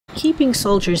Keeping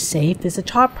soldiers safe is a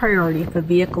top priority for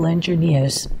vehicle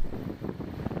engineers.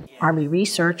 Army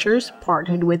researchers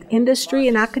partnered with industry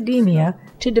and academia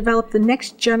to develop the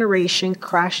next generation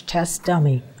crash test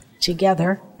dummy.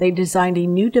 Together, they designed a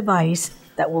new device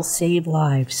that will save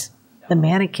lives. The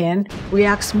mannequin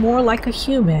reacts more like a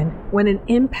human when an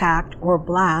impact or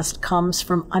blast comes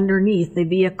from underneath the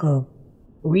vehicle.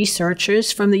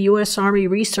 Researchers from the U.S. Army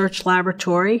Research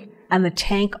Laboratory and the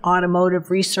Tank Automotive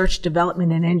Research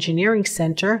Development and Engineering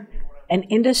Center and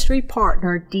industry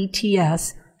partner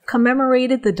DTS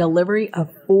commemorated the delivery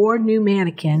of 4 new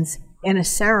mannequins in a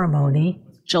ceremony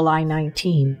July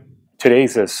 19.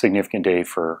 Today's a significant day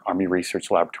for Army Research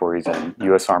Laboratories and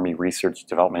U.S. Army Research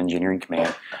Development Engineering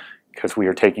Command because we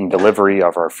are taking delivery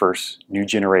of our first new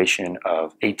generation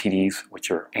of ATDs,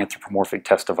 which are anthropomorphic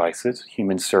test devices,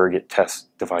 human surrogate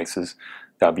test devices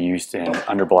that will be used in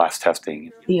underblast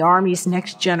testing. The Army's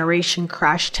next generation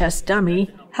crash test dummy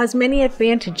has many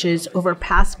advantages over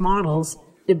past models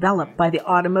developed by the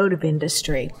automotive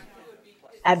industry.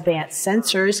 Advanced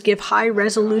sensors give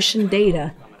high-resolution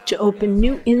data to open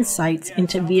new insights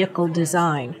into vehicle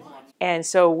design. And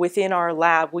so within our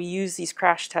lab, we use these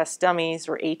crash test dummies,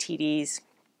 or ATDs,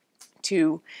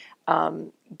 to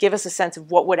give us a sense of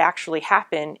what would actually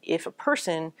happen if a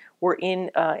person were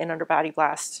in an underbody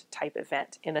blast type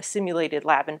event in a simulated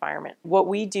lab environment. What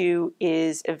we do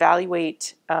is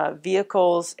evaluate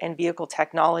vehicles and vehicle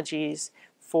technologies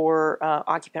for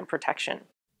occupant protection.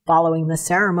 Following the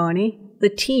ceremony, the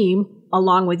team,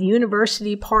 along with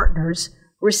university partners,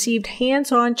 received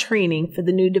hands-on training for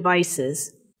the new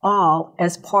devices, all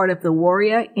as part of the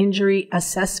Warrior Injury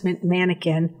Assessment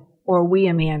Mannequin, or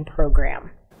WIAMAN program.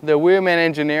 The WIAMAN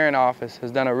Engineering Office has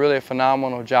done a really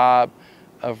phenomenal job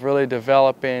of really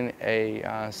developing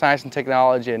a science and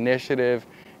technology initiative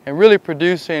and really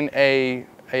producing a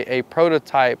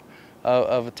prototype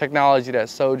of a technology that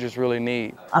soldiers really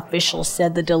need. Officials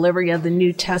said the delivery of the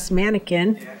new test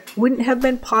mannequin wouldn't have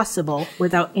been possible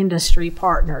without industry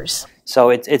partners. So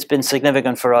it's been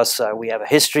significant for us. We have a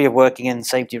history of working in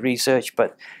safety research,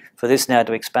 but for this now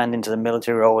to expand into the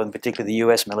military role, and particularly the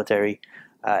U.S. military,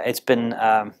 it's been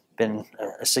a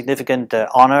significant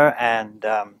honor and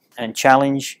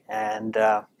challenge, and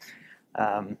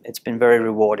it's been very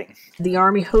rewarding. The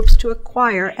Army hopes to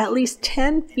acquire at least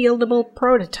 10 fieldable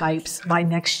prototypes by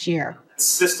next year. The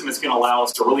system is going to allow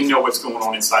us to really know what's going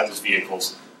on inside those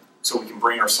vehicles so we can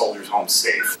bring our soldiers home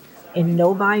safe. In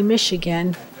Novi,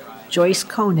 Michigan, Joyce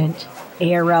Conant,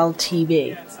 ARL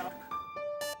TV.